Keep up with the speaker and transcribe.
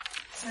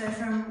So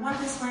from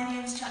 1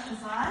 Thessalonians chapter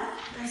 5,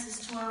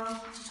 verses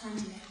 12 to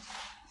 28.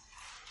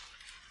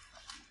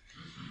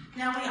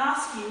 Now we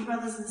ask you,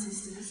 brothers and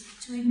sisters,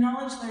 to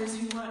acknowledge those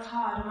who work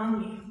hard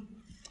among you,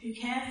 who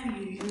care for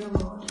you in the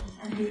Lord,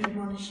 and who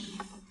admonish you.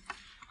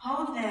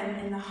 Hold them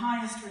in the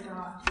highest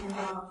regard in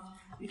love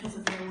because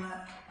of their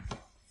work.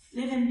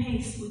 Live in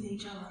peace with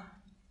each other.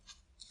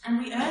 And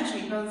we urge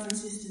you, brothers and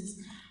sisters,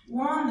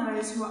 warn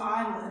those who are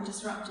idle and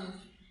disruptive.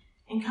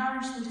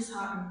 Encourage the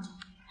disheartened.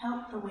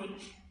 Help the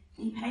weak.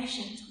 Be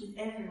patient with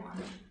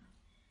everyone.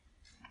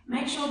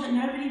 Make sure that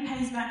nobody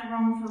pays back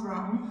wrong for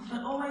wrong,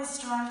 but always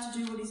strive to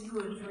do what is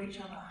good for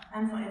each other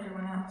and for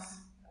everyone else.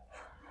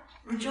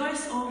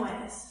 Rejoice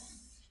always.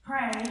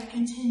 Pray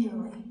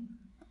continually.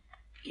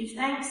 Give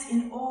thanks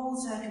in all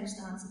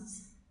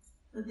circumstances,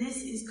 for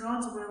this is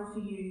God's will for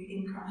you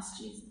in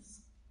Christ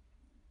Jesus.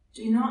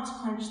 Do not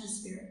quench the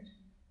Spirit.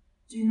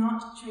 Do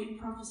not treat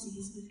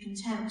prophecies with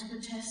contempt,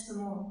 but test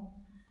them all.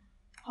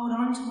 Hold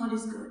on to what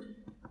is good.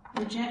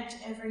 Reject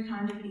every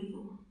kind of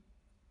evil.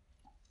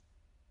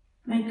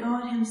 May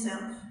God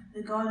himself,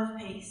 the God of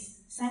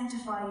peace,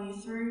 sanctify you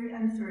through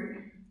and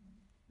through.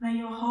 May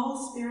your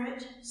whole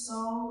spirit,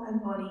 soul,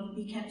 and body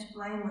be kept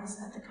blameless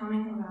at the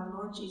coming of our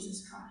Lord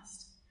Jesus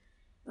Christ.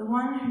 The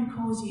one who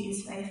calls you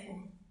is faithful,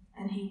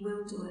 and he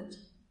will do it.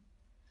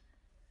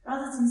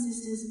 Brothers and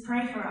sisters,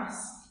 pray for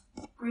us.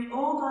 Greet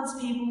all God's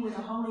people with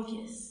a holy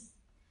kiss.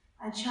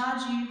 I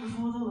charge you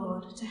before the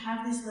Lord to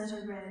have this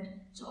letter read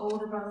to all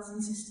the brothers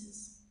and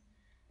sisters.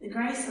 The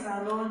grace of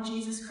our Lord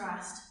Jesus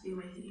Christ be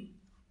with you.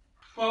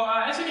 Well,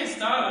 as we get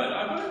started,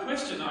 I've got a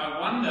question that I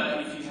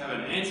wonder if you have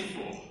an answer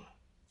for.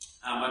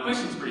 My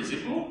question's pretty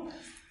simple.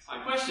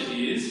 My question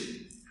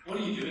is, what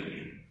are you doing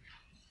here?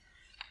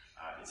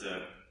 It's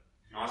a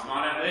nice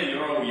night out there.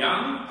 You're all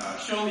young.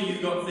 Surely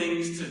you've got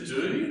things to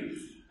do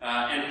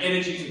and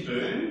energy to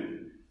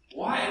burn.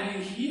 Why are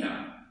you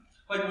here?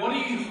 Like, what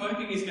are you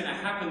hoping is going to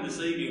happen this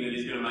evening that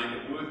is going to make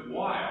it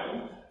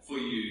worthwhile for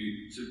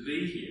you to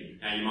be here?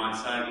 Now, you might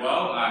say,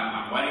 well,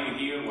 I'm waiting to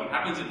hear what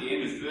happens at the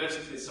end of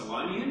 1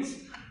 Thessalonians.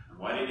 I'm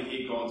waiting to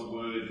hear God's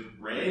word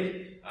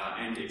read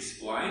and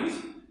explained.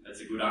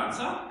 That's a good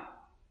answer.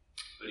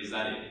 But is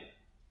that it?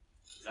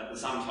 Is that the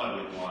sum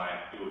total of why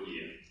you're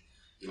here?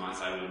 You might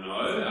say, well,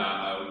 no,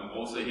 I'm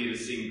also here to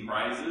sing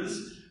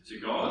praises to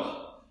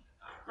God.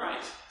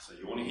 Great. So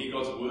you want to hear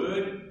God's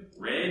word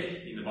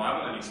read in the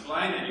Bible and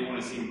explained, and you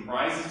want to sing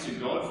praises to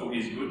God for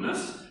his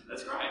goodness?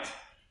 That's great.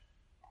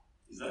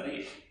 Is that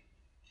it?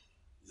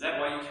 Is that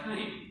why you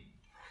came?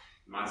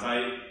 You might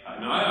say,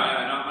 no,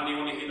 I not only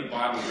want to hear the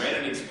Bible read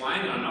and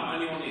explained, and I not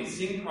only want to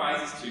sing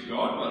praises to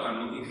God, but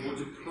I'm looking forward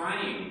to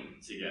praying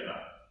together.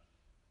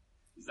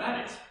 Is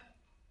that it?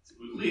 It's a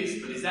good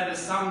list, but is that the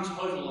sum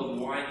total of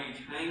why you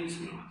came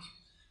tonight?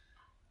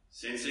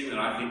 Sensing that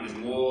I think there's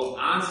more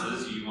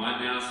answers, you might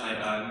now say,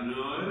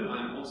 no,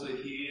 I'm also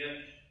here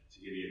to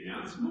give you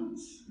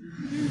announcements.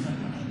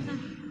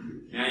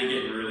 Now you're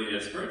getting really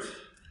desperate.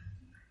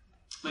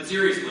 But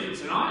seriously,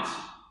 tonight,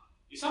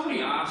 if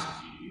somebody asked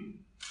you,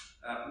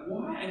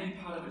 why are you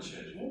part of a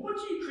church? Well, what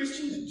do you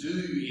Christians do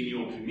in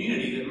your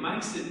community that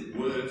makes it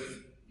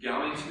worth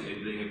going to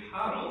and being a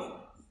part of?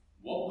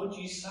 What would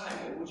you say?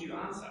 What would you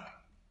answer?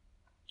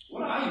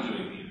 What are you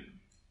doing here?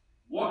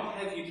 What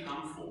have you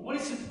come for? What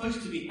is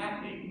supposed to be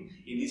happening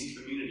in this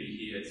community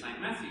here at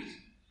St. Matthew's?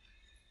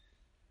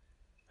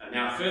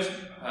 Now, at first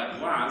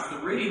glance, the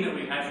reading that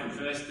we had from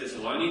 1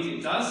 Thessalonians,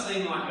 it does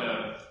seem like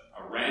a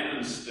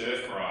random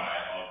stir-fry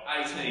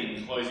of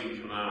 18 closing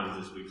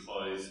commands as we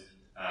close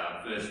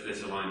 1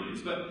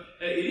 Thessalonians. But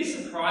it is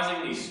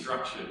surprisingly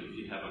structured if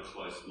you have a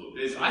close look.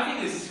 I think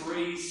there's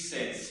 3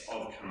 sets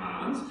of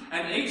commands,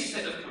 and each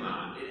set of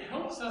command, it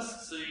helps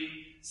us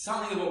see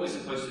something of what we're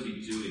supposed to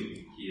be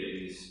doing here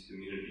in this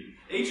community.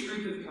 Each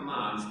group of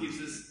commands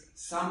gives us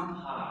some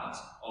part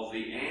of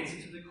the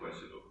answer to the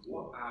question of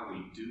what are we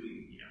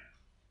doing here?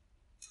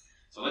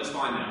 So let's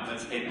find out.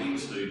 Let's head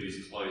into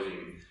this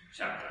closing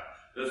chapter.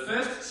 The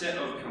first set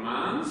of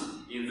commands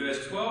in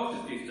verse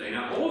 12 to 15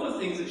 are all the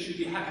things that should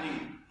be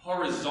happening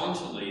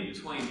horizontally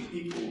between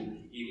people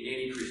in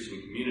any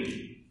Christian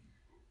community.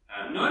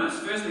 Notice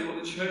firstly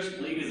what the church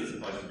leaders are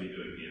supposed to be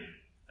doing here.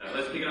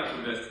 Let's pick it up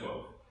from verse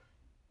 12.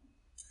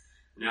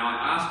 Now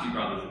I ask you,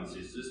 brothers and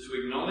sisters,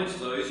 to acknowledge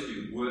those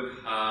who work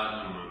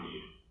hard among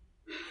you,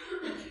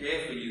 who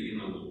care for you in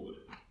the Lord,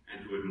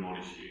 and who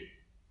admonish you.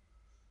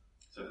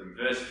 So from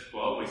verse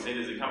 12, we see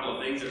there's a couple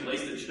of things at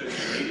least that church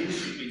leaders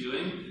should be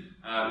doing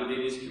within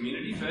this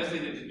community. Firstly,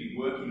 they're to be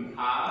working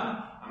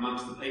hard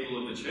amongst the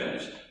people of the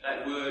church.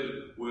 That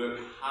word, work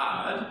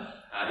hard,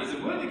 is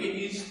a word that gets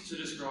used to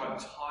describe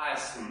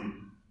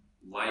tiresome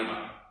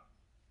labour,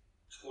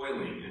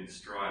 toiling and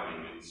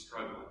striving and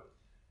struggling.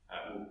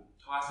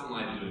 Tiresome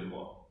labour doing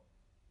what?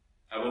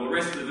 Well, the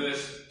rest of the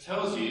verse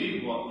tells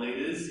you what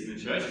leaders in the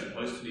church are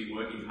supposed to be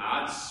working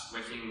hard,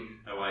 sweating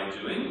away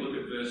doing. Look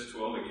at verse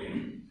 12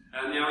 again.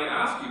 Now we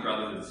ask you,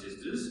 brothers and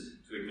sisters,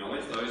 to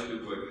acknowledge those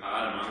who work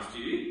hard amongst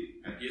you.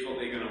 And here's what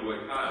they're going to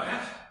work hard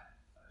at.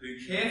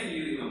 Who care for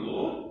you in the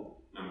Lord,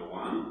 number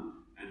 1,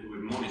 and who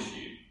admonish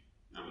you,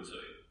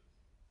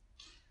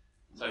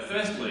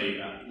 firstly,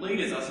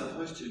 leaders are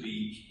supposed to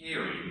be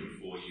caring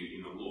for you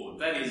in the Lord.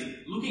 That is,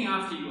 looking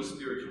after your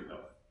spiritual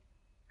health,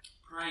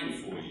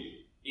 praying for you,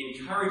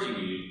 encouraging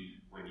you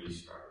when you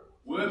struggle,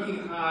 working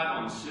hard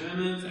on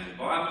sermons and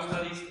Bible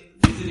studies,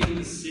 visiting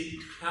the sick,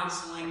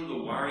 counselling the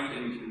worried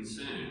and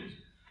concerned.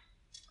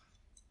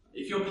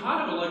 If you're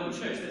part of a local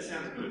church, that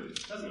sounds good,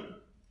 doesn't it?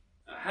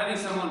 Having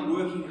someone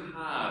working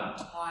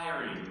hard,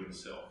 tiring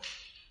themselves,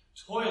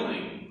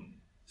 toiling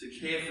to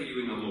care for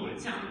you in the Lord.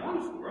 It sounds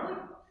wonderful, right?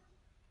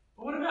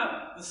 But what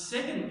about the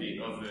second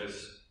bit of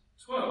verse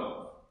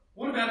 12?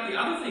 What about the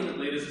other thing that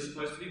leaders are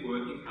supposed to be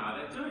working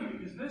hard at doing?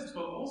 Because verse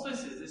 12 also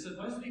says they're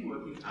supposed to be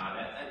working hard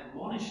at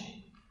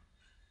admonishing.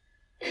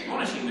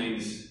 Admonishing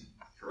means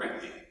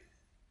correcting,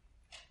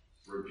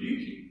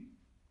 rebuking,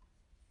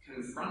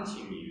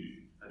 confronting you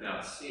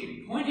about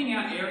sin, pointing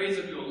out areas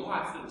of your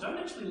life that don't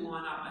actually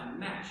line up and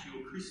match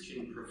your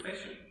Christian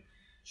profession.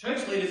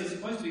 Church leaders are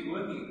supposed to be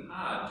working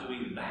hard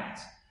doing that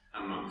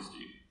amongst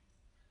you.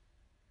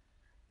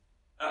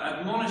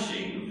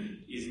 Admonishing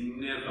is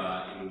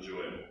never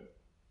enjoyable.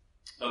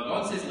 But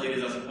God says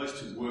leaders are supposed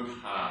to work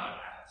hard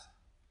at it.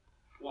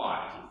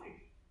 Why, do you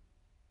think?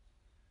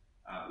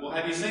 Well,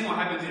 have you seen what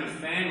happens in a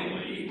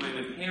family when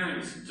the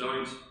parents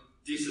don't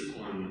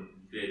discipline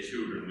their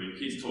children? When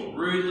kids talk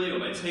rudely or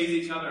they tease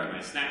each other and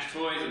they snatch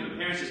toys and the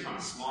parents just kind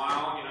of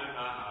smile,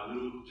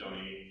 little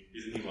Johnny,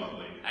 isn't he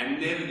lovely?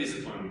 And never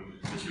discipline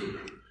the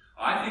children.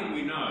 I think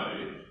we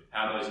know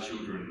how those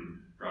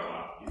children grow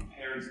up if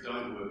parents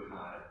don't work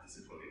hard at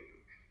disciplining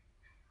them.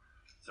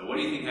 So what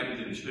do you think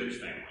happens in the church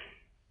family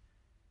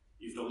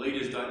if the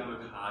leaders don't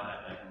work hard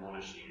at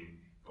admonishing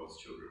God's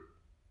children?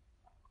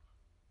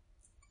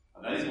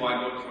 That is why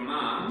God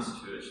commands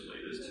church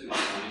leaders to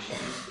admonish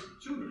His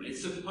children.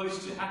 It's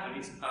supposed to happen.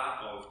 It's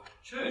part of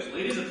church.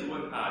 Leaders are to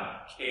work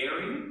hard,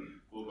 caring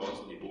for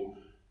God's people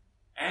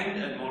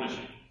and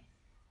admonishing,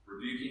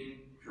 rebuking,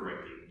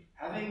 correcting,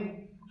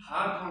 having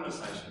hard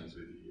conversations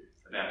with you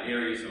about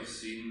areas of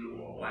sin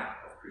or lack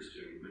of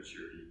Christian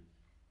maturity.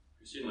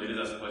 Christian leaders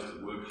are supposed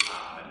to work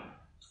hard,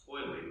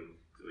 toiling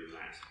doing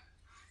that.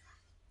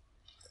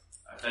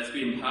 If that's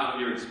been part of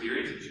your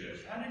experience at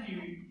church, how did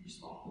you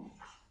respond?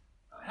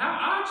 How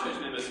are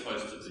church members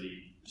supposed to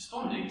be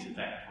responding to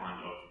that kind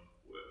of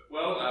work?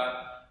 Well,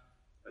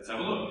 let's have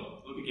a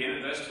look. Look again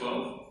at verse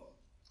 12.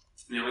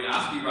 Now we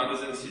ask you,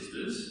 brothers and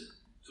sisters,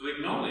 to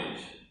acknowledge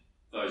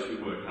those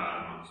who work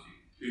hard amongst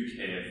you, who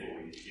care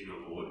for you in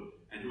the Lord,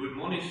 and who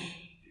admonish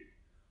you.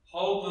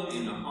 Hold them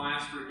in the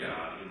highest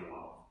regard in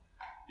love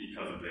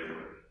because of their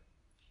work.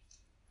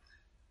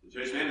 The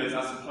church members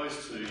are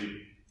supposed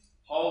to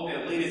hold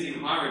their leaders in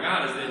high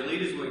regard as their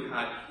leaders work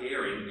hard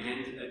caring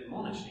and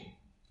admonishing.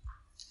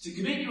 To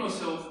commit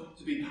yourself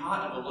to be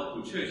part of a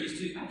local church is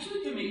to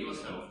actually commit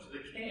yourself to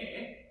the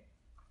care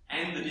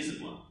and the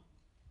discipline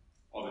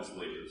of its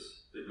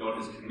leaders that God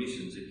has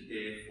commissioned to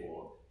care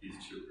for His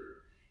children.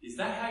 Is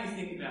that how you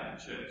think about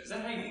the church? Is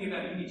that how you think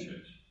about any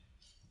church?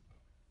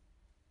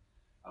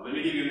 Let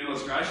me give you an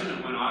illustration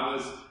of when I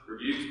was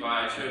rebuked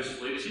by church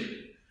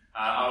leadership.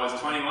 I was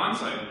 21,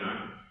 so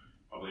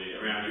probably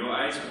around your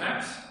age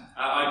perhaps.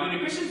 I'd been a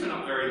Christian for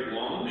not very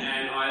long,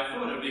 and I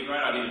thought it would be a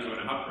great idea to join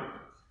a hub group.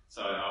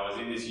 So I was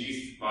in this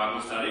youth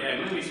Bible study,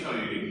 and let me tell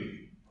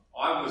you,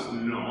 I was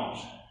not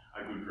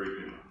a good group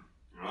member.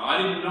 I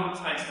did not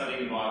take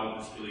studying the Bible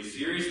particularly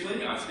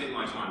seriously. I spent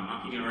my time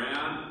mucking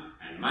around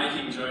and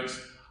making jokes.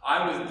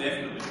 I was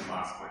definitely a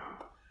class clown.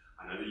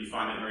 I know that you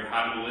find that very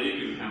hard to believe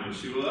given how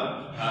mature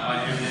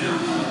I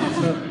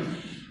am now.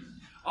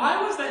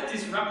 I was that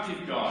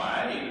disruptive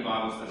guy in the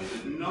Bible study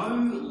that no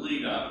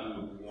leader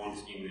would want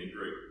in their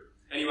group.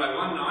 Anyway,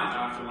 one night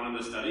after one of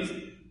the studies,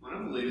 one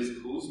of the leaders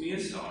pulls me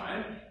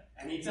aside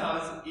and he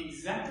does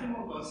exactly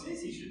what God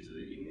says he should do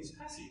in this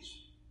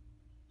passage.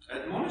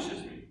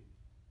 Admonishes me.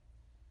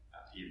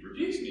 He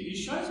rebukes me. He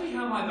shows me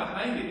how my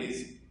behaviour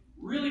is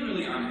really,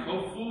 really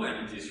unhelpful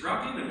and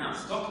disruptive and how it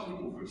stops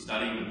people from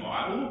studying the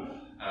Bible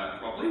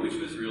properly, which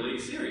was really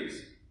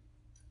serious.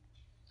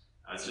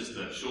 It's just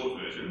a short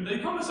version. The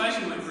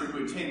conversation went for a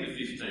good 10 to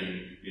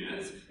 15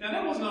 minutes. Now,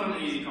 that was not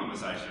an easy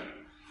conversation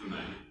for me.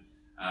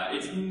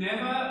 It's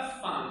never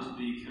fun to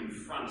be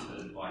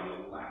confronted by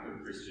your lack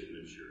of Christian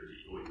maturity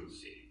or your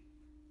sin.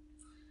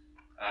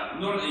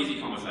 Not an easy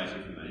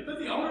conversation for me, but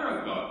the older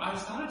I've got, I've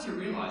started to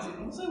realise it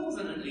also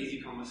wasn't an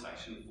easy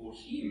conversation for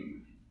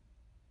him.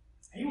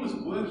 He was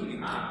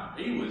working hard,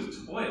 he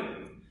was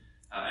toiling,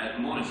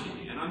 admonishing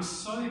me, and I'm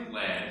so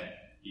glad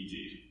he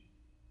did.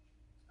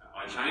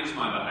 I changed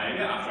my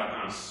behaviour after I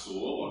kind of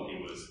saw what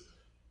he was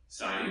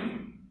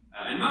saying,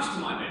 and much to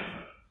my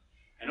benefit.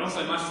 And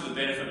also much to the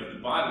benefit of the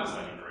Bible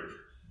study group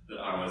that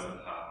I was a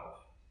part of.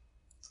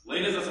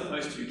 Leaders are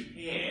supposed to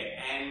care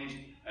and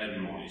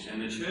admonish,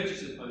 and the church is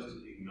supposed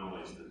to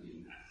acknowledge them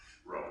in that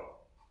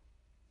role.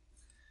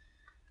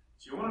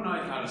 Do you want to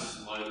know how to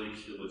slowly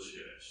kill a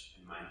church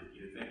and make it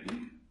ineffective?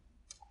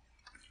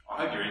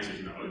 I hope your answer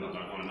is no, I don't want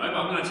to know, but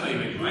I'm going to tell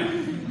you anyway.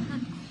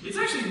 It's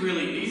actually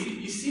really easy.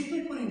 You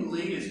simply put in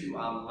leaders who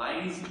are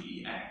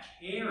lazy at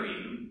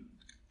caring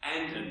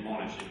and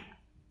admonishing.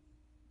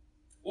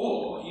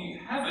 Or you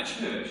have a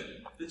church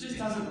that just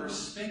doesn't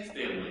respect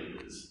their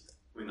leaders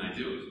when they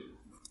do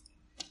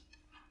it.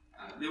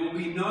 There will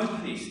be no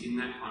peace in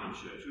that kind of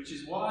church, which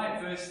is why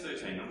verse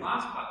 13, the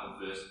last part of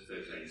verse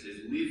 13 says,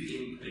 live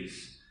in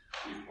peace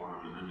with one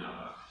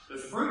another. The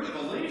fruit of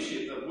a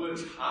leadership that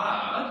works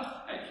hard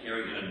at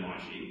caring and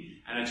admonishing,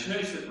 and a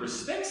church that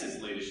respects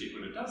its leadership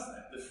when it does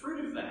that, the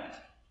fruit of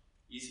that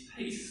is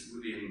peace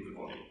within the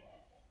body.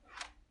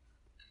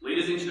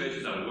 Leaders in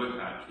churches are to work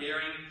hard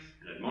caring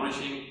and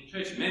admonishing.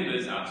 Church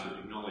members are to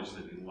acknowledge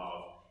them in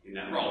love in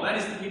that role. That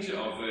is the picture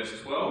of verse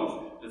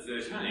 12 to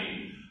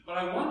 13. But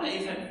I wonder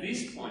if at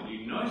this point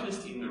you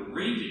noticed in the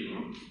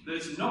reading that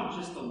it's not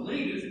just the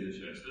leaders in the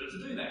church that are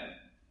to do that.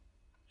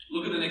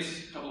 Look at the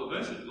next couple of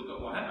verses. Look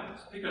at what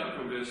happens. Pick it up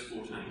from verse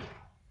 14.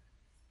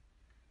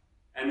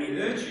 And we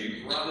urge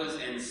you, brothers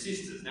and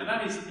sisters. Now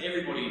that is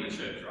everybody in the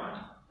church,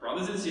 right?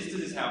 Brothers and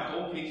sisters is how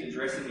Paul keeps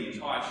addressing the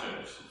entire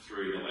church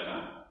through the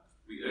letter.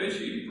 We urge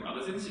you,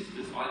 brothers and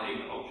sisters, i.e.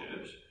 the whole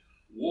church,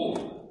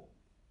 warn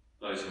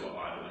those who are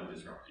idle and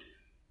disruptive.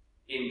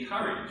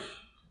 Encourage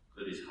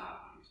the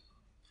disheartened.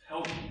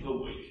 Help the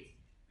weak.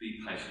 Be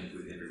patient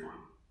with everyone.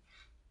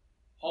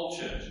 Whole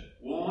church,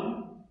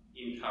 warn,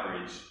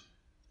 encourage,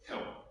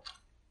 help.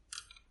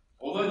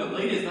 Although the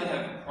leaders, they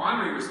have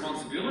primary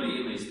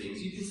responsibility in these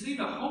things, you can see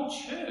the whole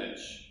church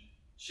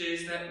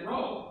shares that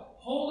role.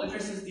 Paul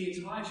addresses the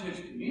entire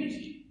church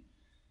community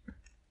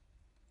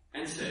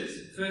and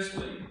says,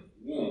 firstly,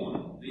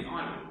 warn the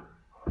idle.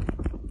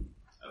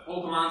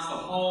 Paul commands the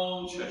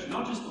whole church,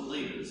 not just the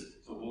leaders,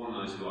 to warn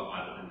those who are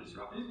idle and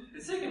disruptive.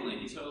 And secondly,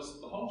 he tells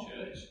the whole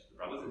church, the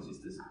brothers and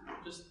sisters,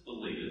 not just the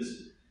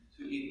leaders,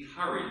 to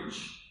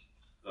encourage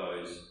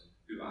those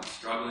who are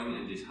struggling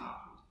and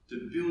disheartened,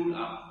 to build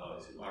up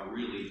those who are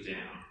really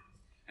down.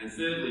 And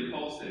thirdly,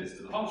 Paul says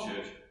to the whole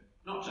church,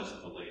 not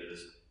just the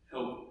leaders,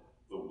 help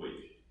the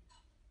weak.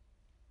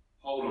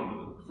 Hold on to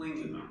them,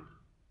 cling to them,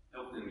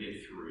 help them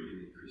get through in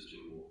the Christian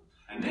walk.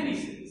 And then he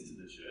says to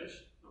the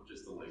church, not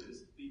just the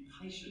leaders, be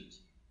patient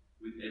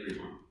with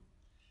everyone.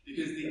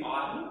 Because the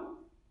idle,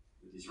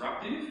 the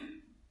disruptive,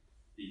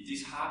 the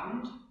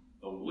disheartened,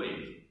 the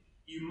weak,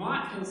 you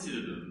might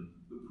consider them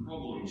the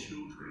problem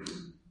children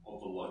of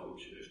the local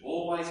church,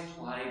 always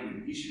plagued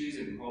with issues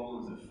and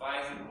problems of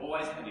faith and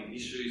always having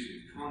issues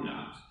with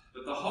conduct.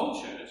 But the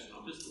whole church,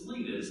 not just the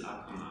leaders,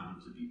 are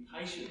commanded to be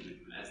patient with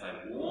them as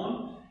they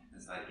warn,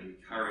 as they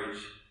encourage,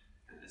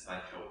 and as they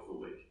help the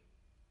weak.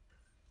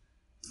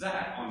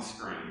 That on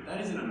screen,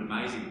 that is an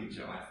amazing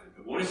picture, I think,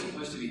 of what is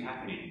supposed to be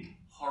happening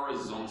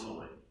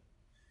horizontally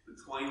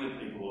between the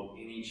people of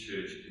any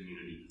church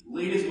community.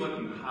 Leaders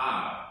working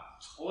hard,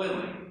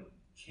 toiling,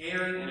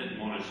 caring and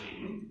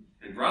admonishing,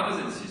 and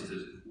brothers and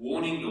sisters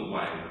warning the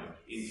wayward,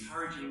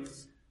 encouraging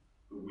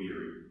the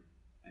weary,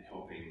 and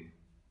helping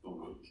the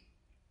weak.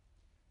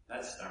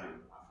 That's stunning.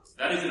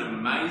 That is an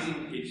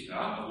amazing picture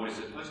of what is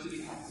supposed to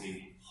be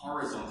happening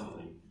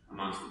horizontally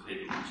amongst the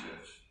people in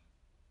church.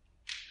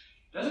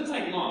 It doesn't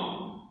take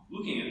long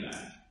looking at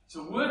that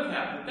to work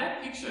out that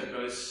that picture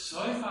goes so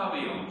far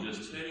beyond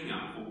just turning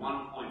up for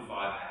 1.5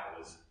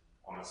 hours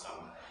on a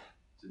Sunday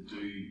to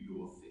do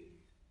your thing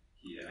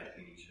here at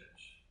any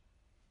church.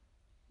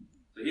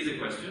 So here's a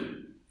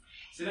question.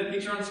 See that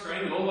picture on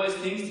screen with all those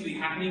things to be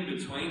happening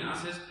between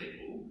us as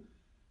people?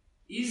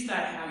 Is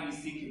that how you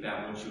think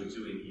about what you're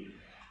doing here?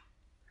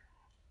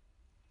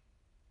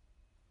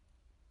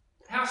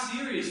 How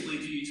seriously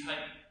do you take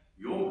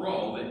your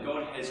role that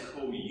God has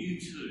called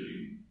you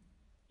to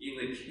in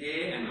the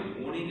care and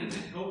the warning and the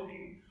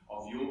helping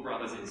of your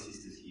brothers and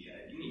sisters here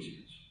at Uni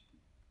Church?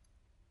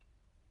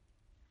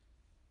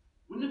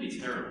 Wouldn't it be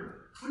terrible?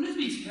 Wouldn't it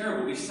be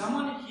terrible if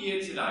someone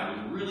here today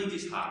was really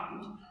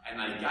disheartened and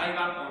they gave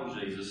up on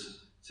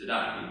Jesus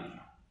today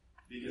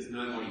because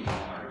nobody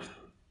encouraged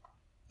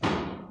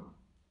them?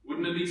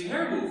 Wouldn't it be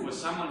terrible for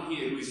someone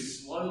here who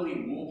is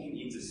slowly walking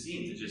into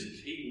sin to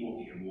just keep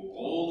walking and walk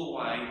all the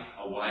way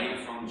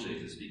away from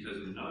Jesus because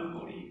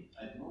nobody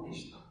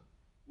admonished them?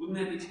 Wouldn't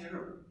that be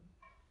terrible?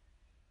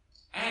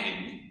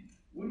 And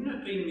wouldn't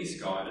it be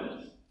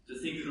misguided to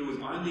think that it was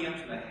only up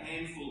to the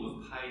handful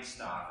of paid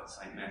staff at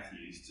St.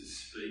 Matthew's to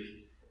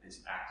speak and to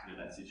act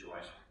into that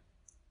situation?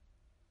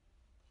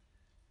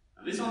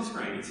 Now, this on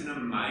screen, it's an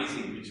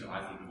amazing picture,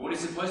 I think, of what is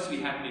supposed to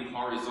be happening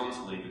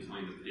horizontally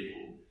between the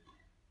people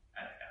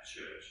at our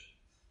church.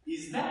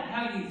 Is that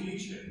how you view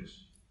church?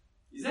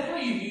 Is that how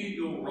you view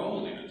your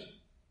role in it?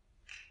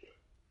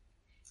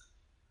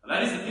 Now,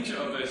 that is the picture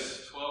of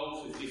verse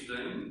 12 to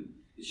 15.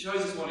 It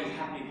shows us what is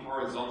happening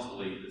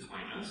horizontally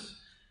between us.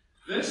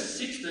 Verse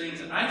 16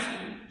 to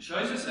 18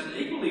 shows us an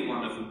equally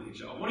wonderful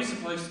picture of what is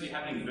supposed to be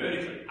happening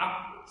vertically,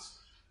 upwards,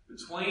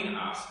 between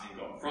us and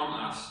God, from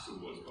us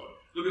towards God.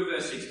 Look at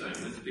verse 16.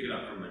 Let's pick it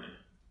up from there.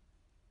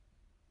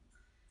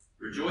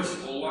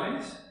 Rejoice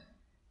always,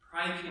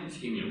 pray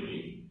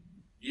continually,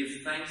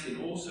 give thanks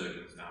in all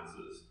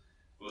circumstances,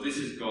 for this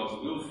is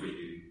God's will for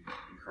you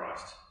in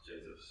Christ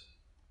Jesus.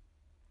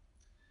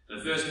 So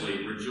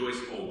firstly, rejoice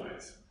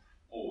always.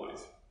 Always.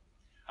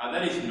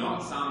 That is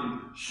not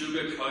some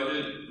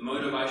sugar-coated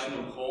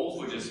motivational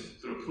call for just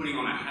sort of putting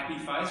on a happy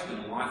face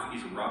when life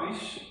is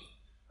rubbish.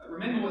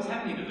 Remember what's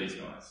happening to these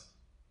guys.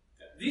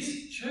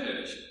 This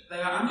church,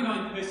 they are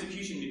undergoing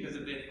persecution because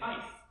of their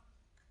faith.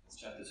 That's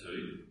chapter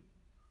 2.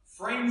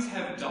 Friends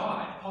have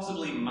died,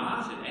 possibly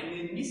martyred, and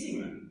they're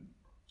missing them.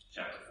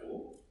 Chapter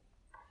 4.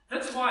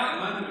 That's why a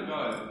moment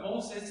ago,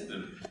 Paul says to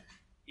them,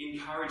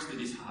 encourage the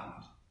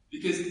disheartened.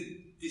 Because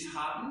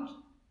disheartened,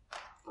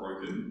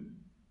 broken,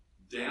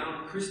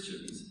 down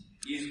Christians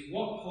is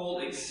what Paul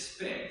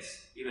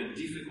expects in a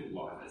difficult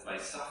life as they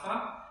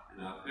suffer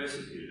and are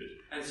persecuted.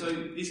 And so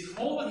this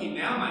call that he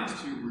now makes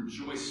to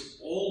rejoice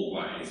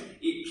always,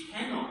 it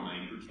cannot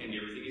mean pretend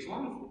everything is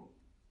wonderful.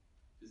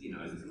 Because he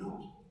knows it's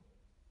not.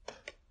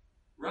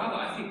 Rather,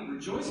 I think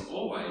rejoice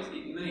always,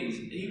 it means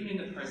even in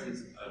the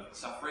presence of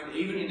suffering,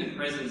 even in the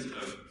presence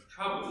of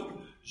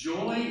trouble,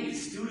 joy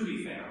is still to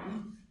be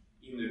found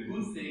in the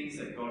good things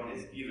that God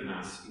has given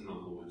us in the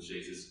Lord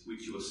Jesus,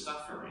 which your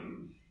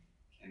suffering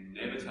can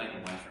never take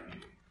away from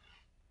you.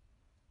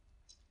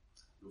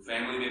 Your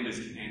family member's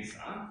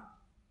cancer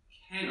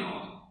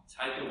cannot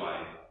take away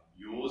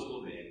yours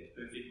or their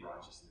perfect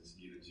righteousness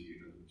given to you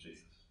in the Lord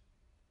Jesus.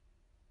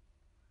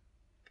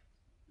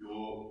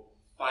 Your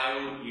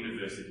failed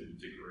university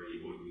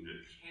degree or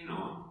unit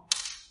cannot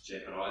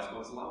jeopardise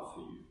God's love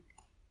for you.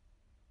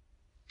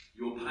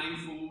 Your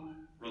painful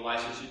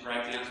relationship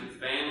breakdowns with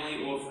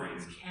family or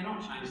friends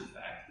cannot change the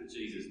fact that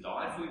Jesus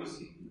died for your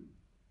sin,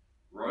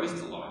 rose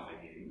to life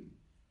again,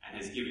 and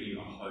has given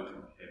you a hope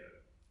of heaven.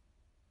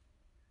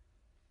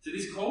 So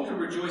this call to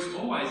rejoice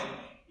always,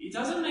 it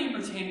doesn't mean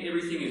pretend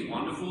everything is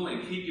wonderful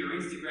and keep your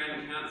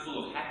Instagram account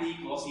full of happy,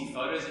 glossy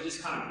photos that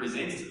just kind of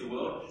presents to the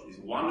world this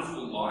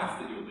wonderful life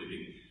that you're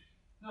living.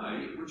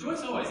 No,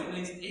 rejoice always. It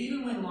means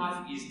even when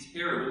life is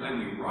terrible and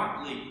we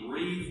rightly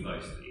grieve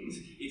those things,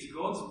 it's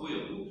God's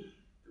will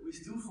that we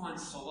still find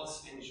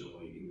solace and joy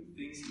in the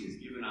things he has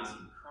given us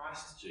in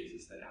Christ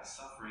Jesus that our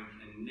suffering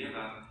can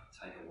never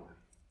take away.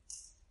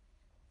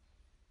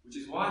 Which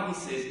is why he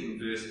says in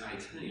verse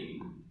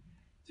 18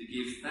 to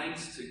give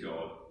thanks to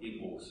God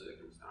in all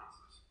circumstances.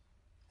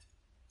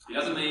 He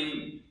doesn't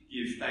mean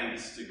give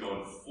thanks to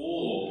God for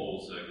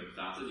all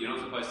circumstances. You're not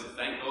supposed to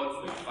thank God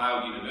for your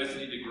failed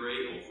university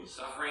degree or for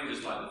suffering,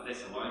 just like the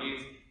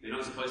Thessalonians. You're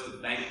not supposed to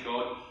thank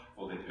God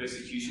for their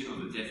persecution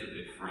or the death of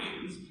their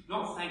friends.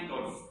 Not thank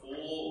God for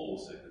all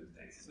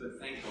circumstances, but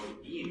thank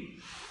God in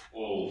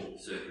all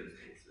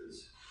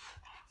circumstances.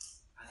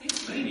 I think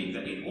it's meaning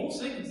that in all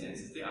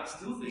circumstances there are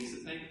still things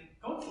to thank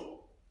God for.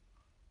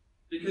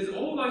 Because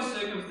all those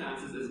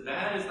circumstances, as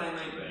bad as they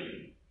may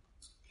be,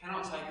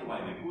 cannot take away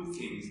the good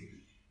things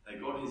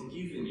that God has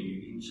given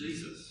you in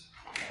Jesus.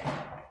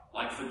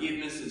 Like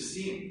forgiveness of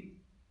sin,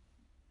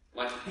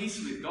 like peace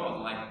with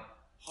God, like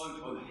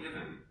hope of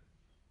heaven.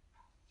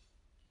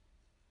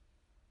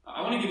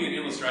 I want to give you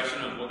an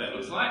illustration of what that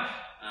looks like.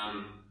 In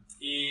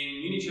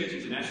Uni Church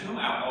International,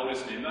 our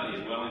oldest member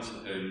is well into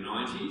her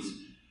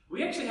 90s.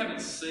 We actually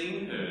haven't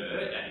seen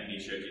her at Uni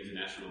Church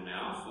International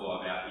now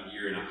for about a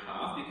year and a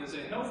half because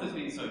her health has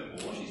been so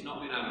poor, she's not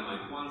been able to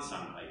make one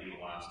Sunday in the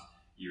last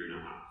year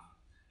and a half.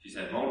 She's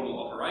had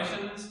multiple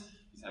operations,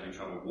 she's having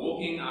trouble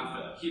walking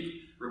after a hip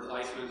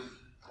replacement.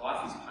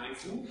 Life is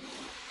painful,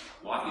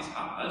 life is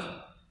hard,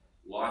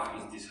 life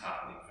is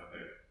disheartening for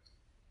her.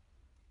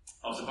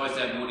 I was supposed to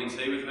have morning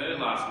tea with her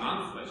last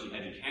month, but she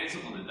had to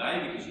cancel on the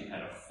day because she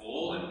had a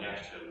fall and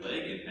gashed her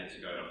leg and had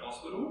to go to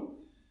hospital.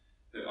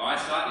 Her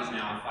eyesight is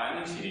now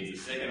failing. She needs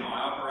a second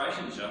eye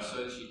operation just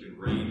so that she can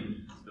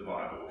read the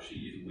Bible. She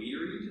is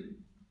wearied,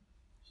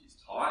 she's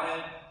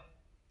tired,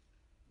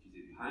 she's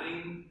in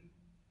pain,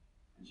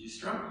 and she's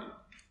struggling.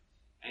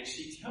 And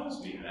she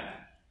tells me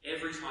that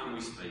every time we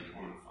speak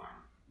on the phone.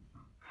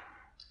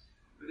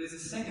 But there's a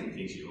second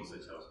thing she also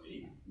tells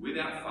me,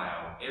 without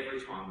fail, every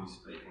time we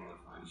speak on the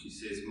phone. She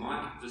says,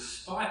 Mike,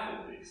 despite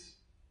all this,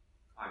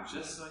 I'm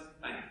just so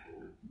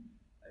thankful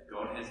that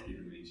God has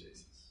given me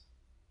Jesus.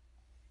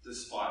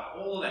 Despite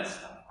all of that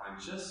stuff, I'm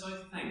just so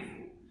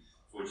thankful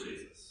for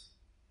Jesus.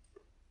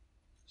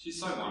 She's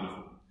so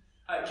wonderful.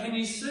 Can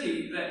you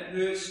see that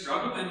her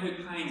struggle and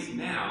her pains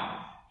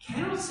now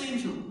cannot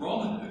seem to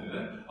rob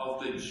her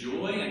of the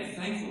joy and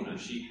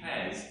thankfulness she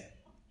has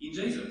in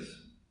Jesus?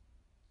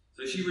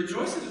 So she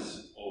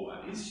rejoices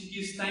always. She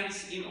gives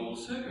thanks in all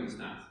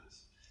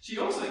circumstances. She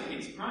also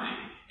keeps praying.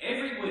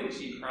 Every week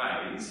she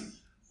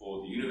prays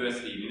for the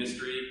university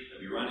ministry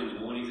that we run in the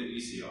mornings at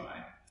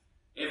UCI.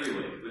 Every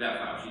week,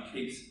 without fail, she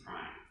keeps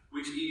praying,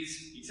 which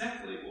is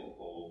exactly what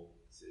Paul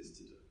says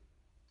to do.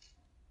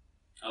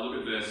 I'll look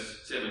at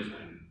verse 17.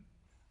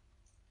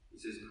 He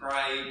says,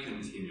 pray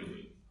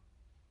continually.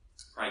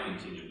 Pray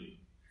continually.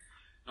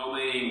 Not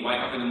meaning wake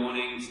up in the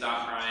morning,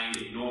 start praying,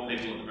 ignore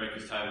people at the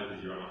breakfast table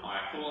because you're on a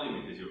higher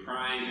calling, because you're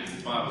praying, and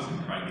the Bible says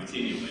pray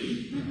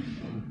continually.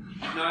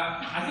 No,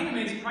 I think it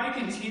means pray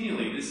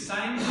continually the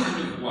same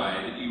kind of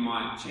way that you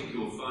might check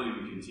your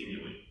phone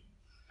continually.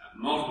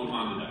 Multiple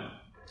times a day.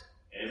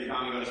 Every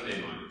time you've got a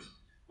spare moment.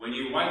 When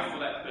you wait for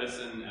that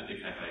person at the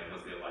cafe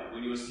because they're late.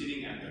 When you're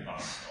sitting at the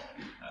bus stop.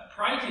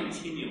 pray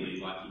continually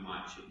like you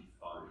might check your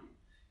phone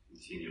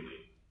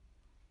continually.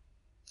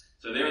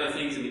 So there are the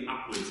things in the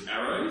upwards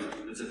arrows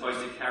that's supposed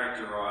to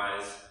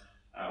characterise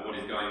what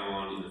is going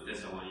on in the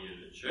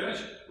Thessalonian church.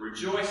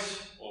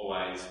 Rejoice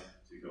always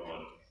to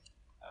God.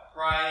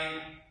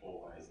 Pray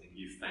always and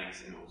give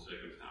thanks in all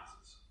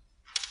circumstances.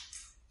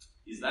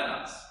 Is that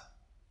us?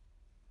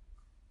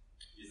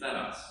 Is that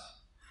us?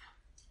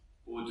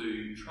 Or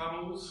do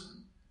troubles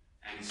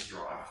and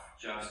strife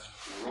just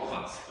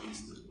rob us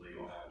instantly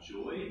of our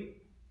joy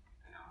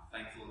and our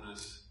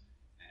thankfulness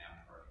and our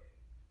prayer?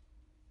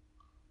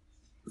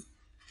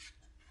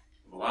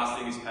 The last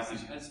thing this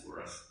passage has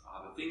for us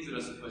are the things that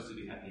are supposed to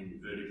be happening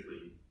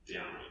vertically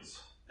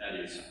downwards. That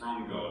is,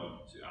 from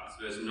God to us.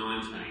 Verse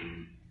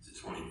 19 to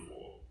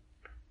 24.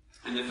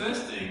 And the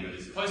first thing that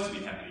is supposed to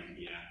be happening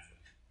here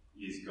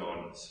is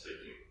God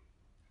speaking.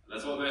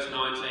 That's what verse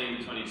 19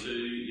 to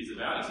 22 is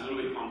about. It's a little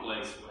bit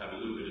complex. We'll have a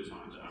little bit of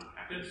time to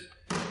unpack it.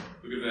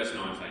 Look at verse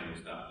 19. We'll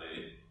start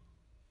there.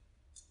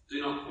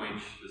 Do not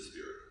quench the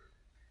Spirit.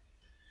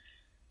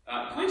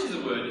 Quench is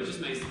a word that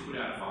just means to put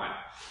out a fire.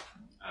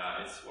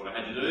 It's what I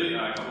had to do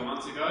a couple of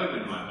months ago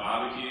when my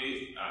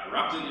barbecue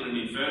erupted in an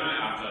inferno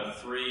after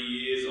 3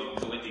 years of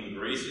collecting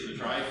grease in the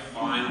tray.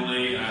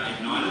 Finally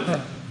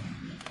ignited.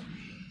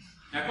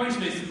 Now, quench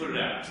means to put it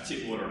out, to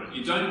tip water on it.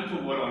 You don't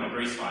put water on a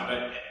grease fire,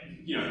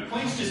 but,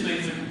 quench just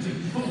means to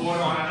put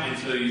water on it and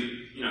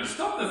to,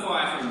 stop the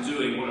fire from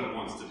doing what it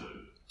wants to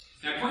do.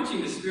 Now,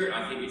 quenching the Spirit,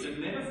 I think, is a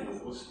metaphor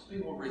for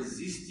stopping or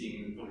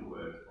resisting the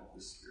work of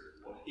the Spirit,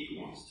 what He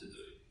wants to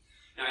do.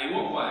 Now, in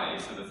what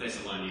ways have the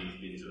Thessalonians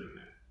been doing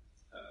that?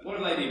 What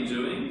have they been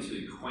doing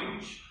to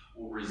quench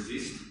or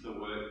resist the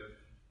work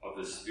of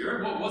the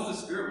Spirit? What was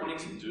the Spirit wanting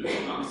to do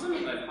amongst them that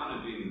they've kind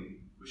of been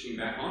pushing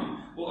back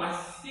on? Well, I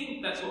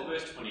think that's what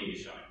verse 20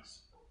 is showing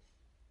us.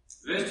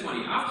 Verse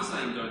 20, after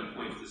saying don't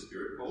quench the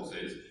Spirit, Paul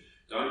says,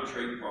 don't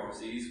treat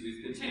prophecies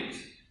with contempt,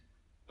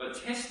 but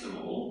test them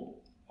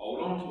all,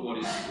 hold on to what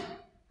is good,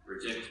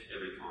 reject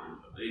every kind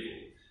of evil.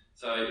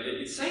 So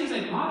it seems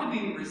they might have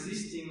been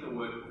resisting the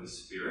work of the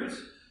Spirit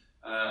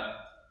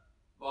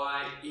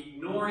by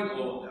ignoring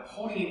or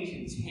holding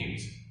in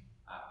contempt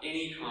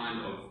any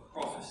kind of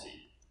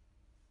prophecy.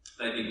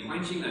 They've been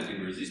quenching, they've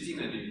been resisting,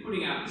 they've been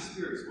putting out the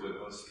Spirit's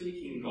work by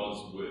speaking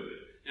God's word.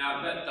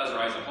 Now, that does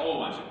raise a whole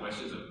bunch of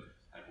questions of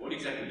what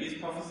exactly is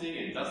prophecy,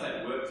 and does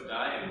that work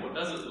today, and what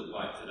does it look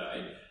like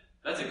today?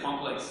 That's a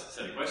complex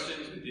set of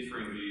questions with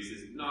differing views.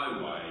 There's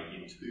no way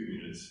in 2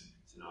 minutes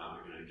tonight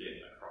we're going to get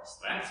across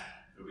that.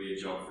 It'll be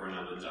a job for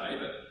another day.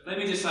 But let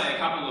me just say a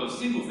couple of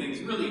simple things,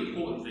 really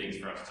important things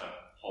for us to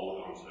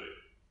hold on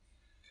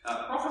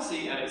to.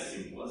 Prophecy at its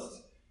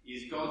simplest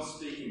is God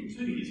speaking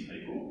to His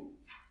people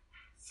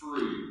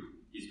through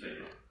His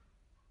people.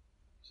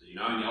 So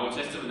in the Old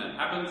Testament that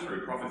happened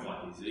through prophets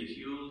like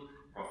Ezekiel,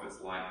 prophets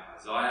like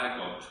Isaiah.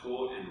 God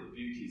taught and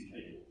rebuked His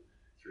people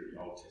through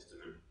the Old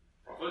Testament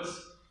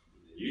prophets.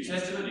 In the New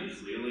Testament, it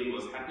clearly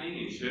was happening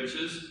in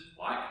churches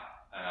like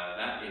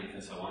that in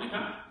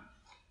Thessalonica.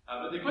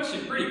 But the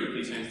question pretty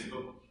quickly turns to,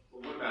 well,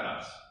 what about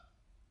us?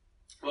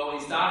 Well,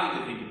 in starting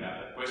to think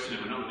about that question,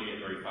 and we're not going to get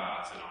very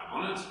far tonight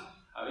on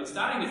it, in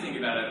starting to think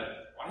about it,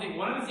 I think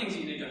one of the things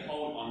you need to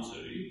hold on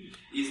to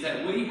is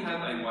that we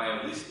have a way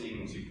of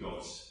listening to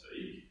God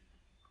speak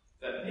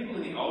that people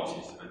in the Old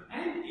Testament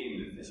and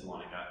in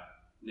Thessalonica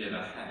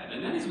never had.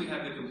 And that is we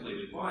have the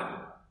completed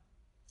Bible.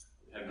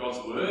 We have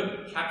God's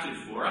Word captured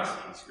for us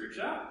in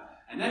Scripture,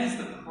 and that is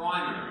the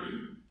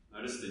primary,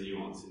 notice the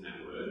nuance in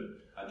that word,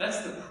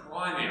 that's the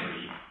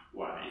primary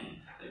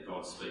way that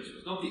God speaks to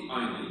us. Not the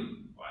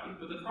only way,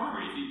 but the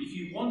primary. If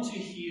you want to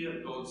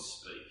hear God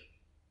speak,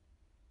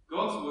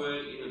 God's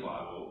Word in the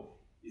Bible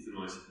is the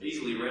most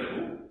easily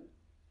readable,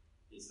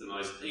 it's the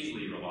most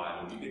easily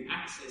reliable. You can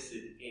access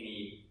it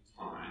any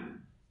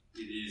time.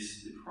 It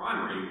is the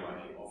primary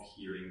way of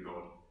hearing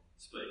God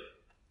speak.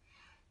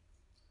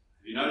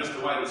 Have you noticed the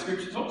way the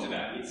Scripture talks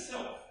about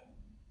itself?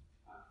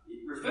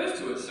 It refers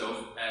to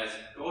itself as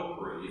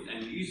God-breathed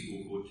and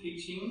useful for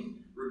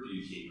teaching,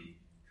 rebuking,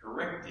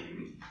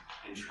 correcting,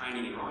 and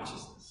training in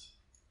righteousness.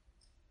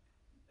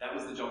 That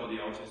was the job of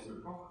the Old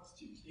Testament prophets,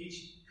 to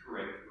teach,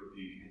 correct,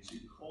 rebuke, and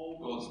to call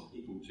God's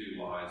people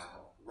to lives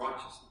of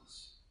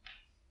righteousness.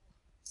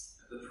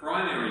 The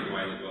primary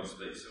way that God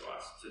speaks to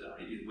us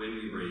today is when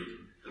we read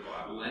the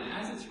Bible, and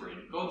as it's read,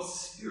 God's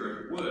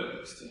Spirit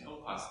works to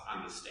help us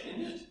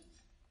understand it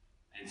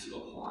and to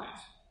apply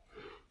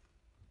it.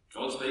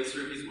 God speaks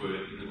through His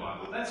Word in the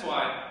Bible. That's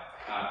why,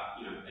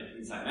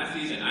 in St.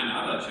 Matthew's and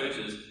other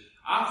churches,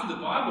 after the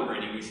Bible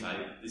reading, we say,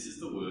 this is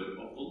the Word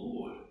of the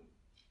Lord.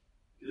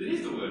 Because it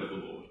is the Word of the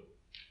Lord.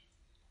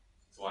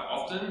 That's why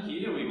often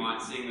here we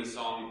might sing the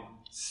song,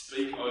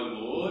 Speak, O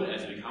Lord,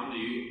 as we come to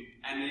you,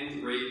 and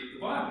then read the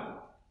Bible.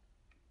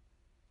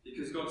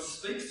 Because God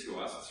speaks to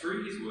us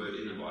through His Word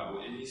in the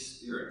Bible, and His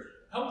Spirit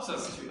helps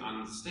us to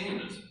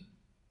understand it.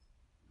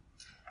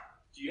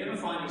 Do you ever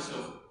find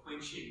yourself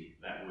quenching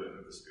that work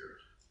of the Spirit?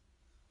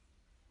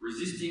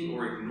 Resisting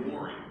or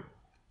ignoring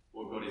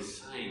what God is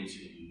saying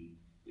to you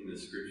in the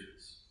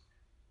Scriptures?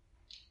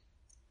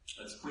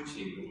 That's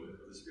quenching the work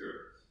of the Spirit.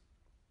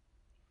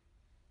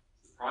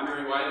 The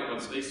primary way that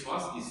God speaks to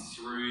us is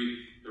through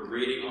the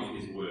reading of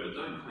His Word.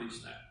 Don't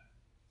quench that.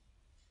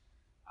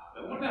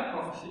 But what about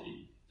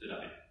prophecy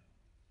today?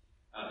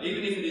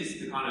 Even if it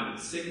is the kind of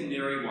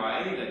secondary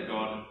way that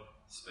God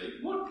speaks,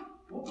 what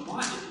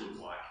might it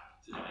look like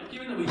today?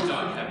 Given that we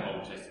don't have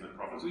Old Testament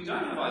prophets, we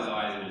don't have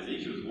Isaiah and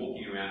Ezekiel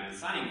walking around and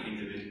saying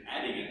things and then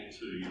adding it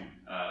to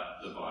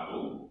the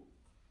Bible.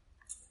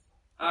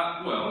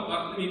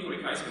 Let me put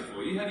a case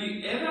before you. Have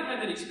you ever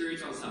had that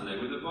experience on Sunday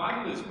where the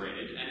Bible is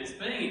read and it's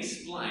being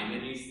explained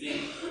and you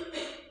think,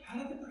 how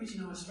did the preacher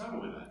know I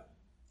struggle with that?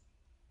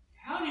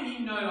 How did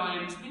he know I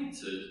am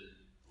tempted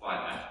by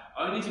that?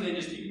 Only to then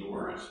just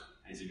ignore it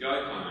and to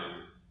go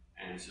home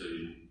and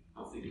to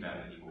not think about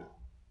it anymore.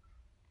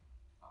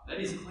 That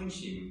is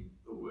quenching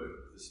the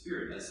work of the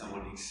Spirit as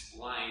someone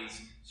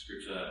explains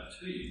Scripture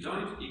to you.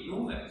 Don't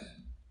ignore that.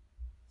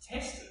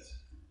 Test it.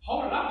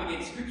 Hold it up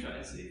against Scripture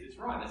and see if it's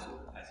right. That's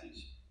what the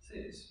passage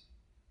says.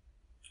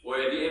 Or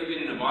have you ever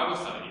been in a Bible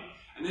study?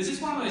 And there's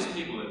just one of those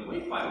people that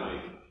week by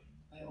week,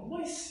 they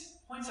always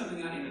point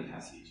something out in the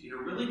passage in a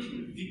really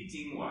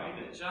convicting way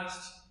that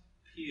just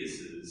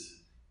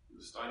pierces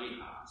your stony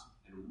heart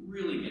and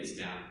really gets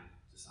down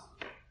to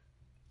something.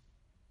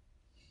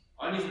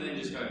 Only to then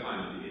just go home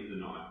at the end of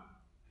the night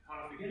and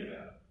kind of forget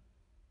about it,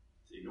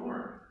 to ignore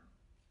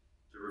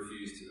it, to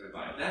refuse to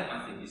obey it. That,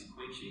 I think, is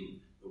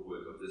quenching the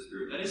work of the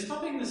Spirit. That is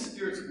stopping the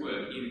Spirit's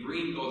work in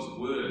bringing God's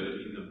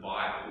Word in the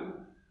Bible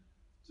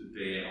to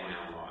bear on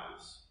our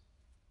lives.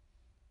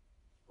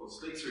 God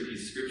speaks through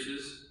His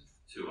Scriptures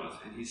to us,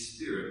 and His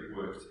Spirit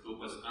works to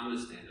help us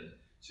understand it,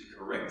 to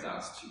correct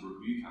us, to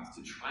rebuke us,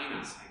 to train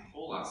us, and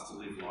call us to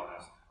live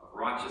lives of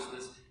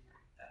righteousness.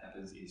 That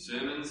happens in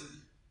sermons,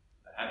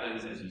 that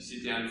happens as you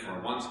sit down for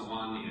a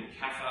one-to-one in a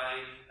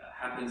cafe, that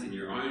happens in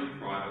your own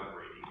private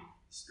reading.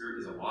 The Spirit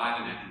is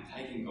alive and active,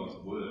 taking God's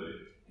Word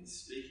and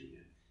speaking it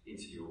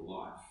into your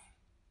life.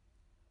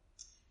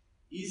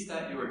 Is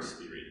that your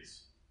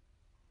experience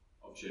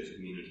of church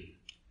community?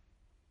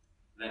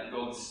 That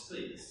God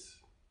speaks?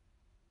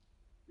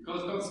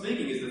 Because God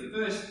speaking is the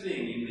first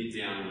thing in the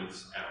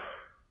downwards arrow.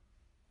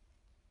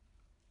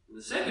 And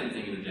the second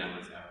thing in the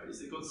downwards arrow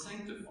is that God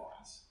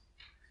sanctifies.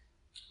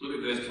 Look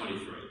at verse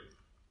 23.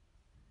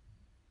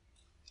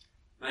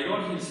 May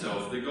God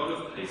Himself, the God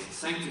of peace,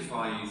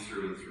 sanctify you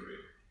through and through.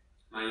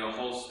 May your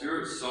whole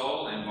spirit,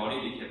 soul, and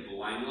body be kept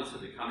blameless at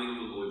the coming of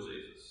the Lord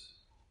Jesus.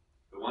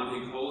 The one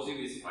who calls you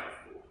is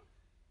faithful,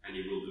 and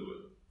He will do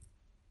it.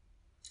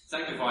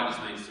 Sanctify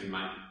just means to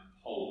make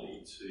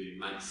holy, to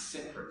make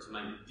separate, to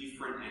make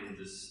different and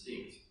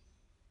distinct.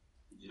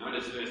 Did you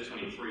notice verse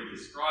 23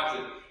 describes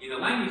it in the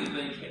language of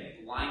being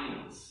kept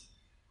blameless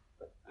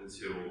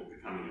until the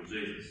coming of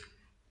Jesus.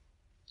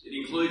 It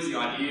includes the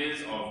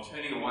ideas of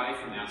turning away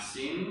from our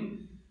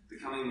sin,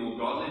 becoming more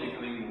godly,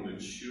 becoming more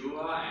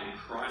mature and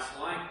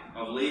Christ-like,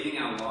 of leaving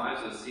our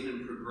lives of sin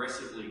and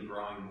progressively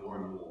growing more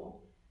and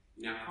more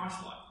in our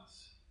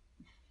Christ-likeness.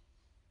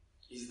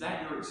 Is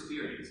that your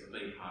experience of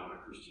being part of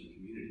a Christian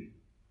community?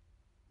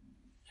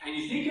 Can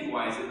you think of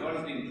ways that God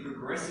has been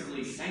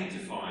progressively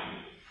sanctifying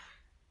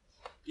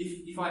you?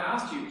 If I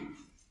asked you,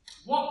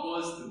 what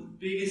was the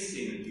biggest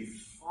sin that you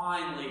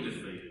finally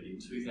defeated in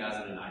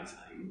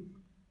 2018,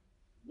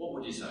 what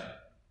would you say?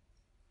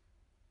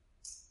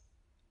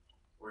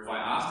 Or if I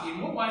asked you,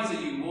 in what ways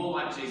are you more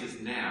like Jesus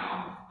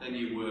now than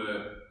you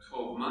were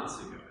 12 months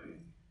ago,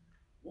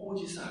 what would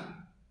you say?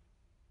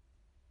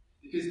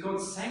 Because God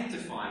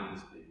sanctifying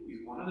His people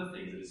is one of the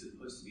things that is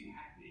supposed to be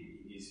happening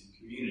in His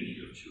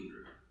community of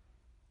children.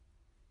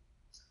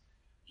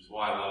 Which is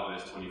why I love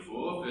verse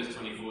 24. Verse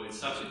 24 is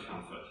such a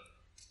comfort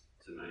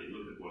to me.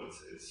 Look at what it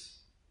says.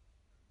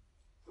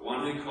 The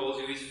one who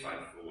calls you is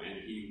faithful,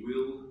 and He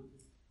will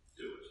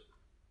do it.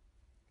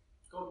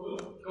 God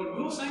will. God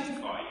will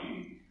sanctify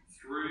you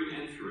through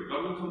and through.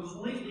 God will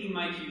completely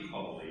make you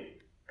holy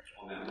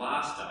on that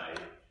last day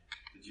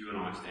that you and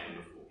I stand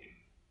before Him.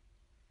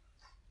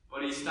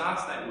 But He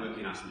starts that work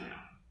in us now.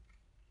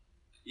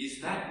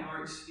 Is that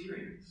your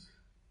experience?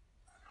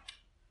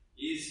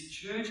 Is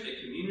church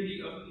a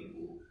community of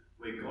people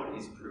where God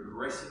is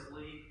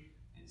progressively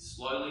and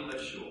slowly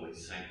but surely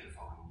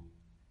sanctifying you?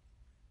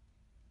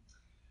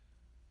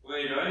 Well,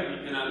 there you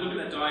go. You can look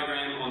at that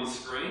diagram on the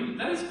screen.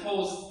 That is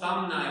Paul's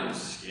thumbnail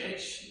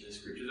sketch in the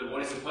Scriptures of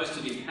what is supposed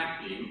to be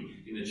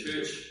happening in the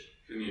church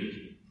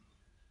community.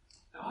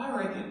 Now, I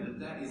reckon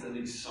that is an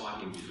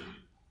exciting vision.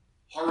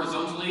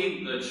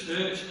 Horizontally, the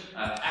church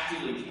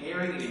actively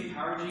caring and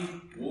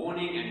encouraging,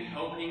 warning and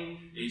helping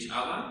each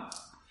other.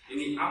 In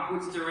the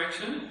upwards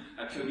direction,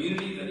 a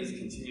community that is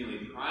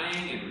continually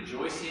praying and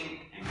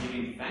rejoicing and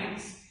giving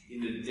thanks. In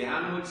the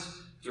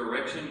downwards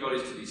direction, God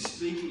is to be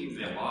speaking into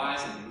their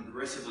lives and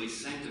progressively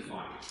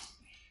sanctifying us.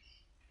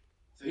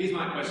 So here's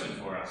my question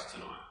for us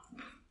tonight.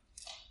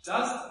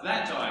 Does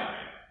that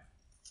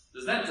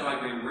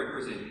diagram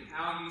represent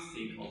how you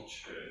think of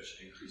church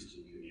and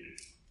Christian community?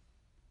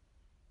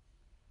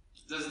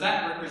 Does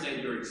that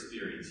represent your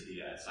experience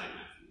here at St.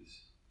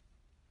 Matthew's?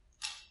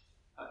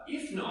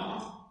 If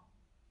not,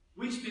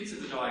 Which bits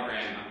of the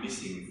diagram are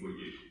missing for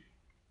you?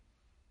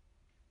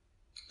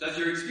 Does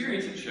your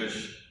experience of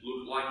church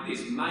look like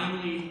this,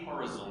 mainly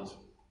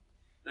horizontal?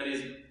 That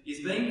is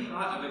being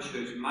part of a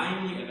church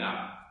mainly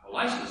about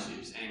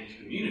relationships and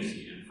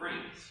community and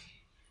friends?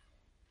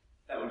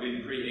 That would be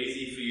pretty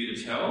easy for you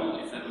to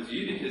tell if that was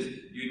you, because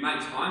you'd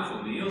make time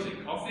for meals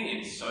and coffee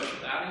and social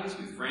outings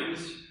with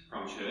friends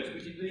from church,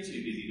 but you'd be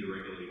too busy to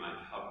regularly make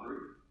hub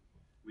group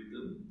with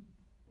them,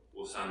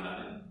 or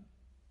Sunday.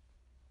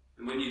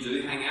 And when you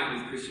do hang out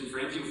with Christian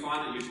friends, you'll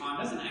find that your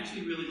time doesn't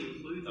actually really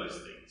include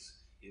those things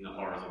in the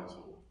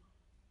horizontal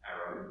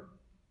arrow.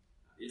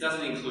 It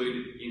doesn't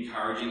include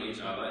encouraging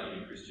each other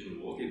in a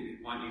Christian walk. It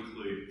won't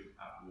include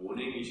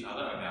warning each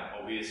other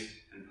about obvious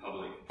and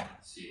public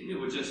sin. It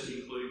would just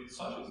include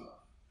social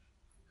stuff,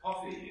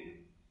 coffee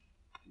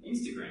and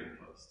Instagram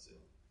posts,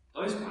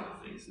 those kind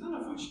of things, none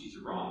of which is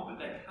wrong, but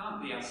that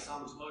can't be our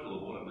sum total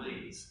of what it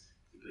means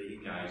to be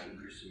engaged in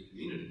Christian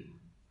community.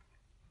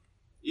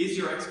 Is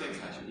your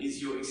expectation,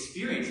 is your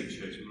experience of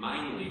church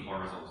mainly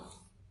horizontal?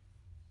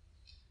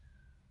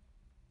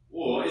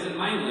 Or is it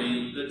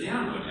mainly the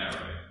downward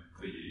arrow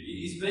for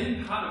you? Is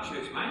being part of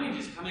church mainly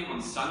just coming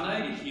on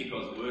Sunday to hear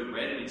God's word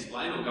read and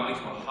explained, or going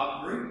to a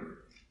hub group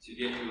to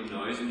get your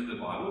nose into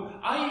the Bible?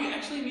 Are you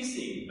actually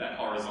missing that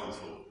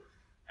horizontal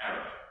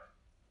arrow,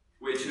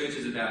 where church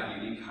is about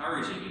you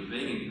encouraging and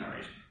being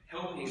encouraged,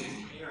 helping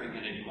and caring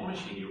and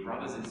admonishing your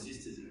brothers and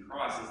sisters in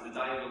Christ as the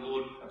day of the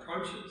Lord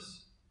approaches?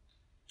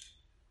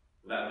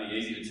 Well, that would be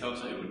easy to tell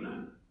too, wouldn't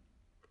it?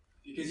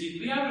 Because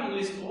you'd be able to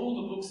list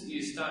all the books that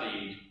you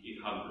studied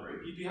in hub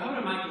group. You'd be able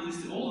to make a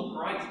list of all the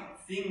great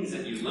things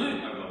that you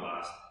learned over the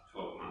last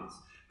 12 months.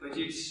 But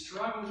you'd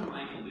struggle to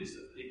make a list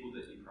of people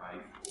that you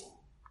prayed for,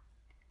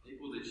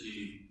 people that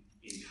you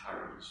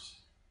encouraged,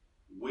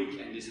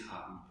 weak and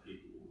disheartened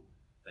people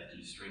that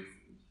you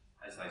strengthened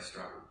as they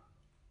struggled.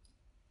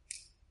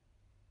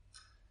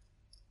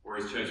 Or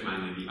is church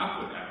mainly the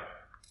upward arrow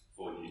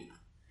for you?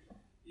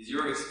 Is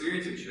your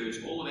experience of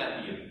church all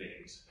about the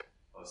event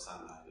of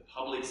Sunday, the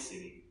public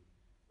singing,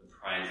 the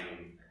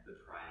praising, the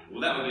praying?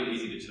 Well, that would be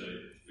easy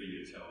for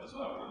you to tell as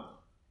well, right?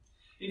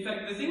 In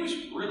fact, the thing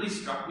which really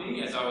struck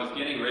me as I was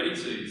getting ready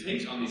to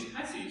teach on this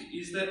passage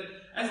is that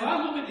as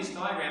I look at this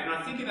diagram and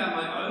I think about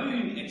my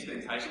own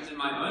expectations and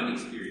my own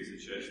experience of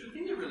church, the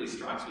thing that really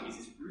strikes me is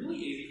it's really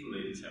easy for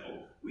me to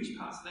tell which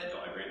parts of that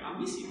diagram are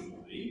missing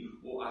for me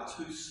or are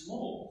too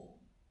small.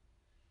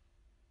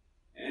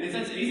 And if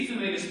that's easy for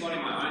me to spot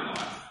in my own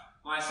life,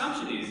 my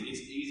assumption is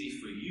it's easy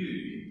for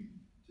you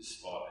to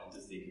spot and to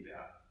think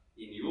about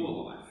in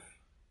your life.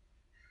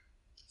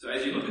 So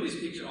as you look at this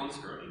picture on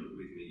screen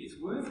with me, it's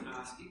worth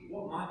asking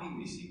what might be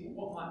missing or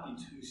what might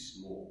be too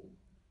small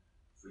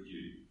for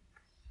you.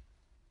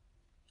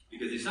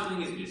 Because if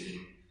something is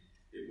missing,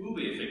 it will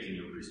be affecting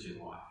your Christian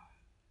life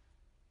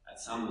at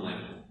some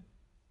level.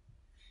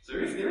 So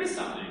if there is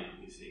something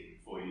missing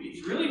for you,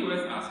 it's really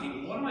worth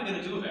asking, what am I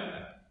going to do about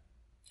that?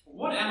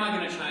 What am I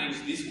going to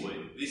change this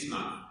week, this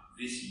month,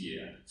 this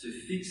year to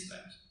fix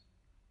that?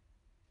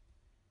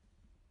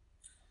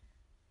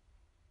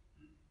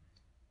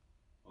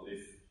 Well, if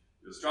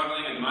you're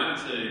struggling at the moment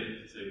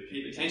to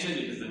keep attention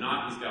because the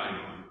night is going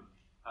on,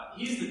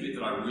 here's the bit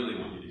that I really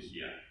want you to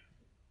hear.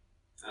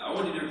 I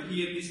want you to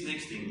hear this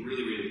next thing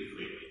really, really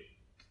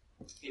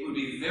clearly. It would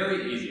be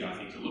very easy, I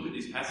think, to look at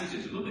this passage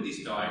and to look at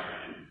this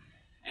diagram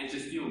and to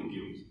feel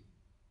guilt.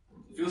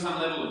 To feel some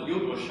level of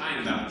guilt or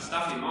shame about the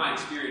stuff in my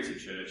experience of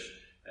church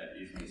that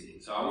is missing.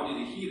 So I want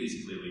you to hear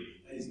this clearly.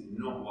 That is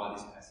not why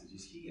this passage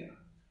is here.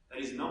 That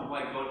is not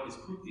why God has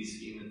put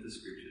this in the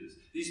scriptures.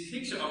 This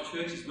picture of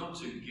church is not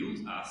to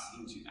guilt us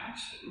into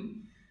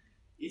action.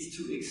 It's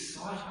to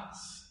excite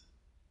us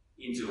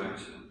into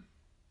action.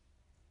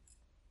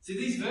 See,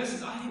 these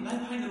verses, I think they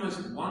paint the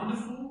most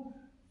wonderful,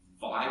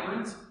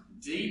 vibrant,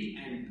 deep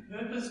and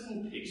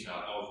purposeful picture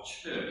of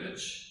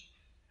church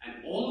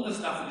and all of the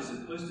stuff that is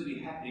supposed to be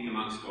happening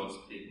amongst God's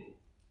people.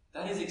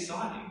 That is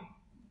exciting.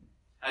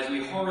 As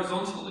we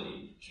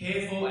horizontally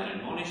care for and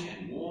admonish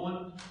and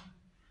warn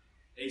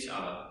each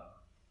other,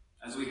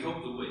 as we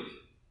help the weak,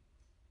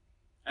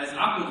 as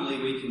upwardly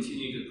we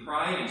continue to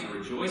pray and to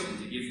rejoice and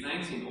to give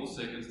thanks in all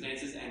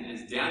circumstances, and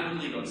as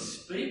downwardly God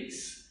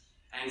speaks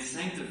and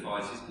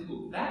sanctifies his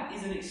people. That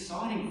is an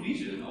exciting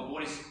vision of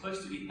what is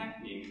supposed to be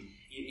happening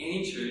in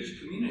any church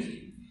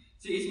community.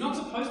 See, it's not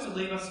supposed to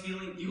leave us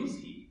feeling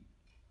guilty.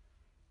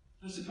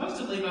 It's supposed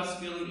to leave us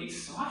feeling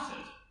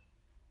excited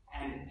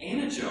and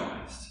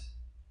energised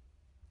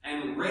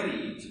and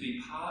ready to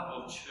be part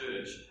of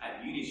church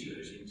at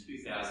Unichurch in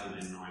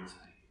 2019.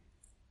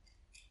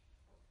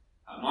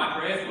 My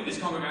prayer for this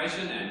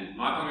congregation and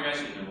my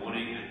congregation in the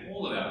morning and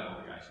all of our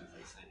congregations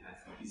at St.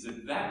 Matthew is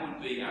that that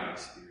would be our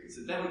experience,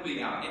 that that would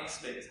be our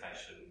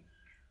expectation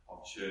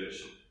of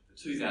church for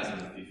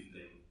 2019,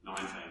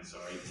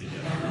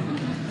 together.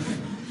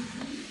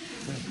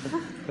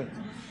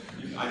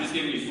 I've just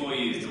given you 4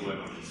 years to work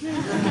on this.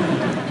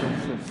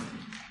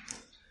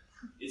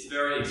 It's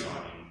very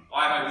exciting.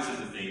 I hope this is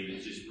the thing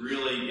that just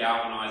really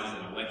galvanises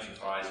and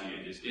electrifies you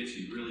and just gets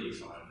you really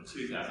excited for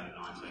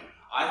 2019.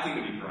 I think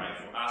it'd be great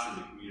for us as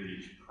a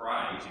community to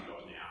pray to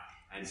God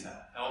now and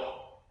to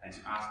help and to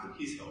ask for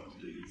his help to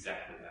do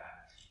exactly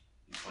that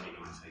in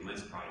 2019.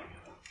 Let's pray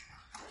together.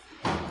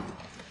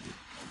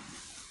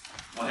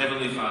 Our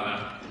Heavenly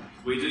Father,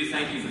 we do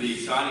thank you for the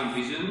exciting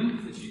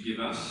vision that you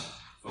give us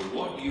for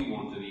what you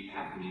want to be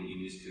happening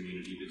in this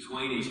community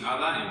between each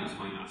other and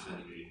between us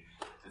and you.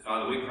 And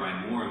Father, we pray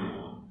more and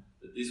more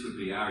that this would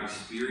be our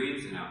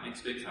experience and our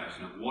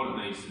expectation of what it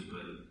means to be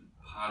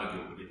part of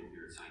your people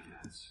here at St.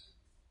 Matt's.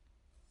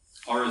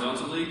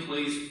 Horizontally,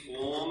 please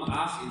form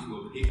us into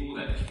a people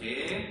that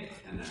care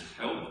and that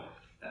help,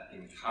 that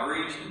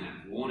encourage and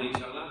that warn each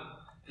other,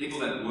 people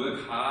that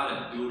work hard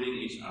at building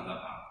each other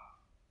up.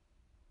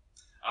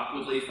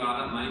 Upwardly,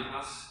 Father, make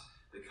us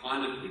the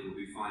kind of people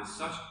who find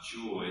such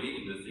joy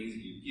in the things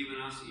that you've given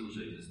us in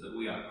Jesus that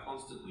we are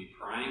constantly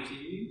praying to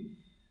you,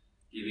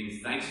 giving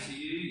thanks to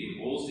you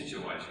in all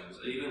situations,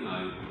 even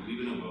though we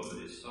live in a world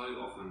that is so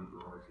often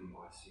broken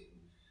by sin.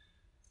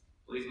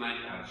 Please make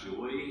our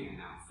joy and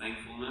our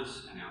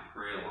thankfulness and our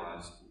prayer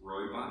lives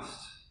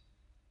robust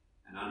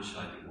and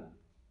unshakable.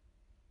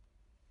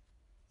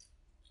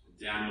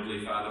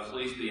 Downwardly, Father,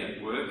 please be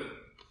at work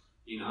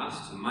in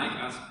us to make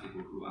us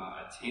people who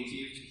are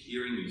attentive to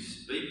hearing you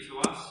speak to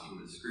us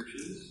in the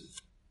Scriptures.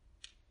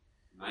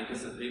 Make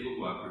us a people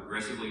who are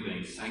progressively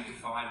being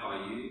sanctified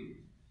by you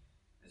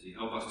as you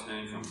help us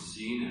turn from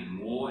sin and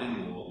more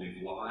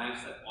live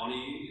lives that honour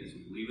you as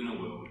we live in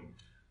a world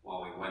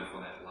while we wait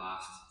for that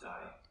last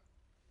day.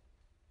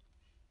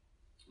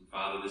 And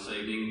Father, this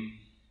evening,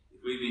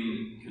 if we've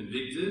been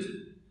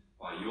convicted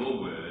by your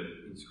word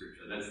in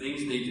Scripture that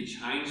things need to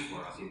change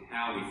for us in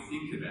how we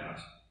think about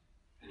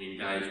and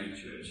engage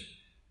with church,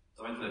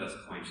 don't let us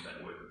quench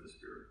that work of the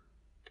Spirit.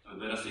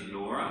 Don't let us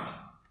ignore it,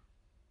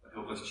 but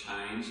help us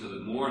change so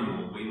that more and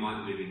more we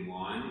might live in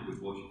line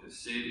with what you have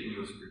said in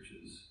your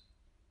Scriptures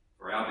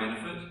for our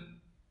benefit,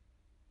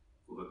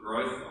 for the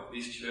growth of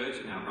this church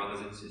and our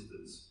brothers and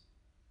sisters,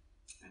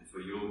 and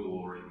for your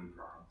glory, we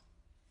pray.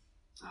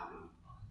 Amen.